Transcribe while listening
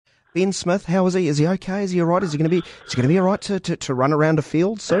Ben Smith, how is he? Is he okay? Is he all right? Is he going to be all right to run around a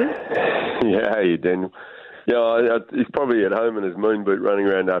field soon? Yeah, hey, Daniel. Yeah, he's probably at home in his moon boot running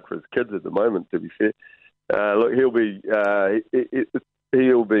around after his kids at the moment, to be fair. Look, he'll be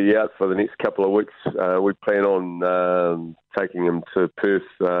out for the next couple of weeks. We plan on taking him to Perth.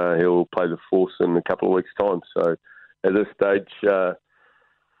 He'll play the Force in a couple of weeks' time. So at this stage,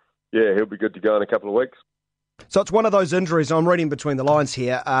 he'll be good to go in a couple of weeks. So it's one of those injuries, I'm reading between the lines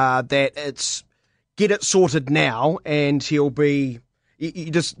here, that it's get it sorted now and he'll be you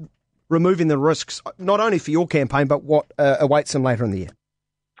just removing the risks, not only for your campaign, but what awaits him later in the year.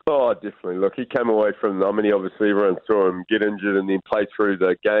 Oh, definitely. Look, he came away from, obviously everyone saw him get injured and then play through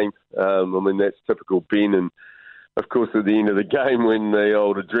the game. That's typical Ben. And, of course, at the end of the game, when the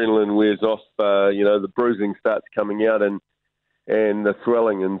old adrenaline wears off, the bruising starts coming out and the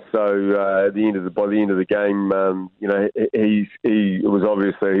swelling. And so by the end of the game, it was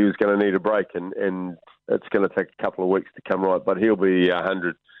obvious that he was going to need a break and it's going to take a couple of weeks to come right. But he'll be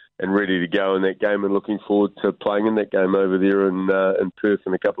 100 and ready to go in that game and looking forward to playing in that game over there in Perth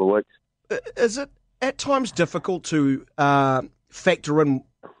in a couple of weeks. Is it at times difficult to factor in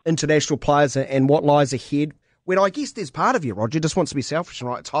international players and what lies ahead when I guess there's part of you, Roger, just wants to be selfish and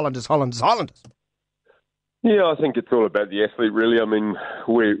right, it's Highlanders. Yeah, I think it's all about the athlete, really. I mean,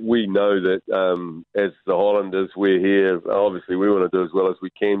 we know that as the Highlanders, we're here. Obviously, we want to do as well as we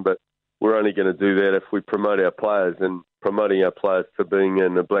can, but we're only going to do that if we promote our players, and promoting our players to being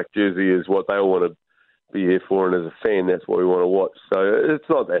in a black jersey is what they all want to be here for, and as a fan, that's what we want to watch. So it's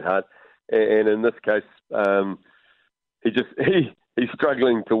not that hard. And in this case, he's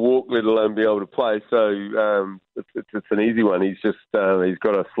struggling to walk, let alone be able to play. So it's an easy one. He's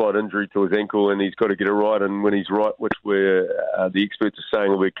got a slight injury to his ankle, and he's got to get it right. And when he's right, which the experts are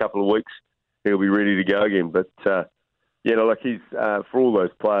saying will be a couple of weeks, he'll be ready to go again. But he's for all those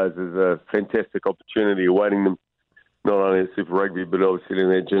players, there's a fantastic opportunity awaiting them, not only at Super Rugby, but obviously in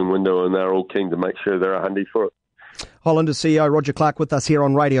that June window, and they're all keen to make sure they're 100 for it. Highlanders CEO Roger Clark with us here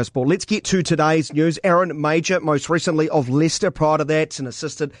on Radio Sport. Let's get to today's news. Aaron Major, most recently of Leicester, prior to that, an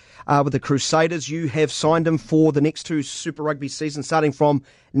assistant with the Crusaders. You have signed him for the next two Super Rugby seasons, starting from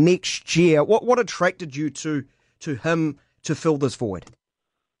next year. What attracted you to him to fill this void?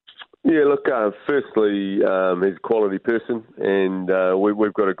 Yeah, look, firstly, he's a quality person, and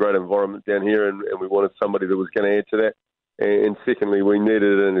we've got a great environment down here, and we wanted somebody that was going to add to that. And secondly, we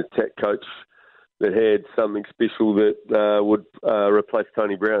needed an attack coach that had something special that would replace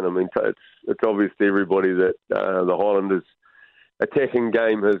Tony Brown. I mean, it's obvious to everybody that the Highlanders' attacking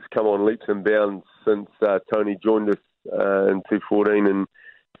game has come on leaps and bounds since Tony joined us in 2014, and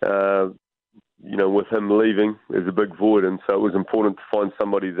with him leaving, there's a big void, and so it was important to find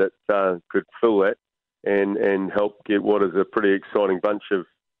somebody that could fill that and help get what is a pretty exciting bunch of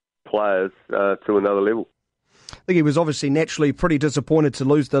players to another level. I think he was obviously naturally pretty disappointed to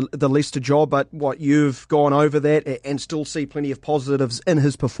lose the Leicester job, but you've gone over that and still see plenty of positives in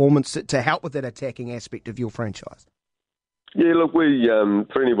his performance to help with that attacking aspect of your franchise. Yeah, look, we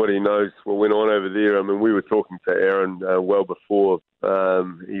for anybody who knows what went on over there, I mean, we were talking to Aaron well before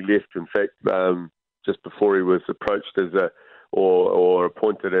he left. In fact, just before he was approached or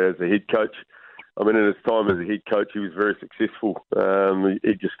appointed as a head coach. I mean, in his time as a head coach, he was very successful.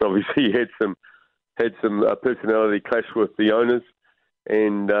 He just obviously had some personality clash with the owners,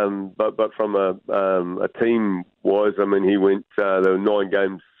 and but from a team wise, I mean, he went there were 9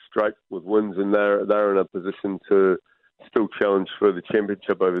 games straight with wins, and they're in a position to still challenge for the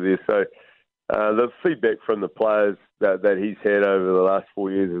championship over there. So the feedback from the players that he's had over the last 4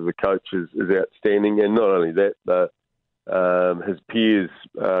 years as a coach is outstanding, and not only that, his peers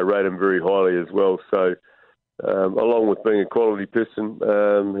rate him very highly as well. So. Along with being a quality person,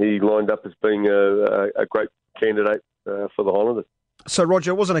 he lined up as being a great candidate for the Highlanders. So, Roger,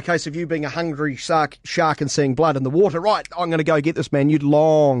 it wasn't a case of you being a hungry shark and seeing blood in the water. Right, I'm going to go get this man. You'd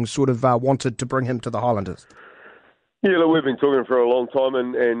long sort of wanted to bring him to the Highlanders. Yeah, look, we've been talking for a long time,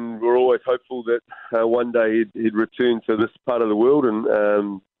 and we're always hopeful that one day he'd return to this part of the world.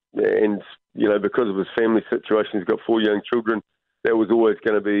 And because of his family situation, he's got 4 young children. That was always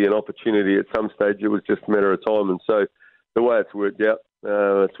going to be an opportunity at some stage. It was just a matter of time. And so the way it's worked out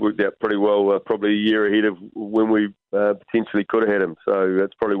pretty well, probably a year ahead of when we potentially could have had him. So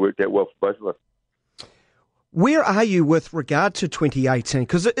that's probably worked out well for both of us. Where are you with regard to 2018?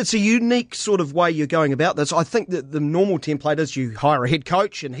 Because it's a unique sort of way you're going about this. I think that the normal template is you hire a head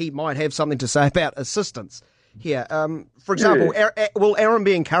coach and he might have something to say about assistants here. For example, will Aaron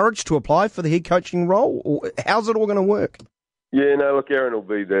be encouraged to apply for the head coaching role? Or how's it all going to work? Yeah, no, look, Aaron will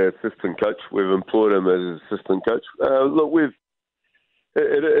be the assistant coach. We've employed him as assistant coach. Look,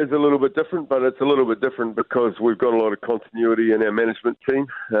 It is a little bit different, but it's a little bit different because we've got a lot of continuity in our management team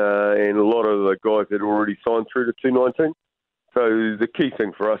and a lot of the guys that already signed through to 2019. So the key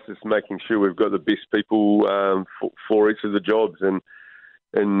thing for us is making sure we've got the best people for each of the jobs. And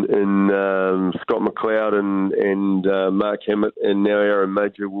Scott McLeod and Mark Hammett and now Aaron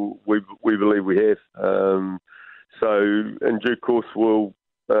Major, we believe we have. So in due course, we'll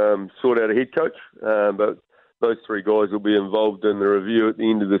sort out a head coach, but those three guys will be involved in the review at the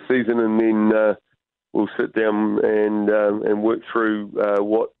end of the season, and then we'll sit down and work through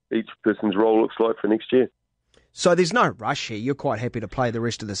what each person's role looks like for next year. So there's no rush here. You're quite happy to play the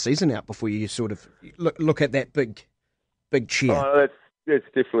rest of the season out before you sort of look at that big chair. Oh, that's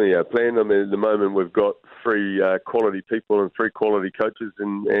definitely our plan. I mean, at the moment we've got three quality people and three quality coaches,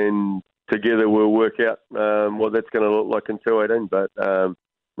 and together we'll work out what that's going to look like in 2018. But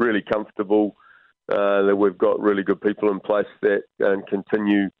really comfortable that we've got really good people in place that can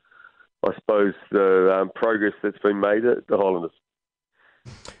continue, I suppose, the progress that's been made at the Highlanders.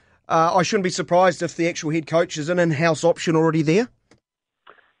 I shouldn't be surprised if the actual head coach is an in-house option already there.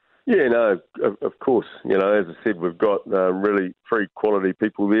 Yeah, no, of course. You know, as I said, we've got really three quality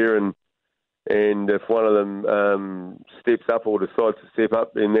people there, and if one of them steps up or decides to step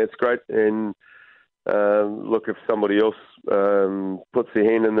up, then that's great. And look, if somebody else puts their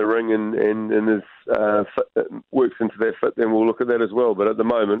hand in the ring and works into that fit, then we'll look at that as well. But at the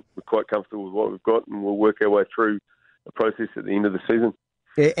moment, we're quite comfortable with what we've got, and we'll work our way through the process at the end of the season.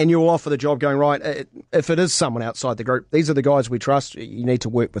 Yeah, and you'll offer the job going, right, if it is someone outside the group, these are the guys we trust, you need to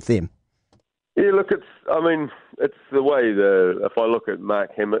work with them. Yeah, look, it's the way if I look at Mark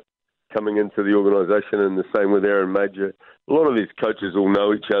Hammett coming into the organisation, and the same with Aaron Major, a lot of these coaches all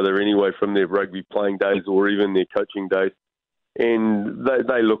know each other anyway from their rugby playing days or even their coaching days. And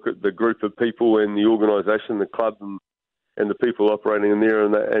they look at the group of people and the organisation, the club, and the people operating in there,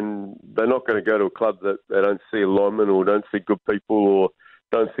 and they're not going to go to a club that they don't see alignment or don't see good people or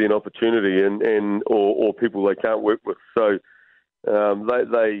don't see an opportunity or people they can't work with. So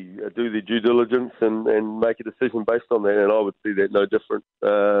they do their due diligence and make a decision based on that, and I would see that no different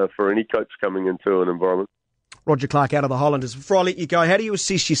for any coach coming into an environment. Roger Clark out of the Highlanders. Before I let you go, how do you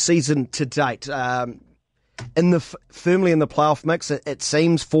assess your season to date? Firmly in the playoff mix, it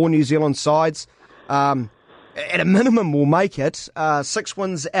seems 4 New Zealand sides at a minimum will make it. 6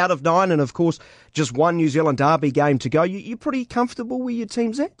 wins out of 9, and of course just 1 New Zealand derby game to go. You pretty comfortable where your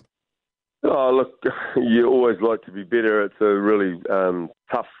team's at? Oh, look, you always like to be better. It's a really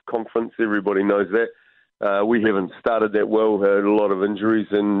tough conference. Everybody knows that. We haven't started that well, had a lot of injuries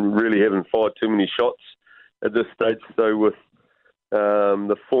and really haven't fired too many shots at this stage. So with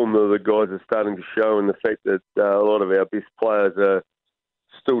the form of the guys are starting to show, and the fact that a lot of our best players are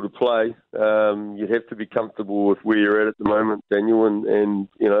still to play, you have to be comfortable with where you're at the moment, Daniel. And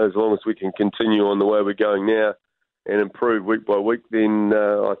you know, as long as we can continue on the way we're going now and improve week by week, then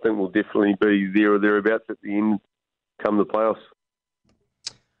I think we'll definitely be there or thereabouts at the end, come the playoffs.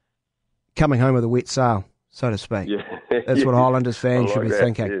 Coming home with a wet sail, so to speak. Yeah. That's what Highlanders fans should be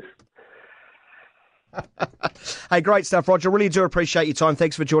thinking. Yes. Hey, great stuff, Roger. Really do appreciate your time.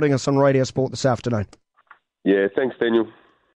 Thanks for joining us on Radio Sport this afternoon. Yeah, thanks, Daniel.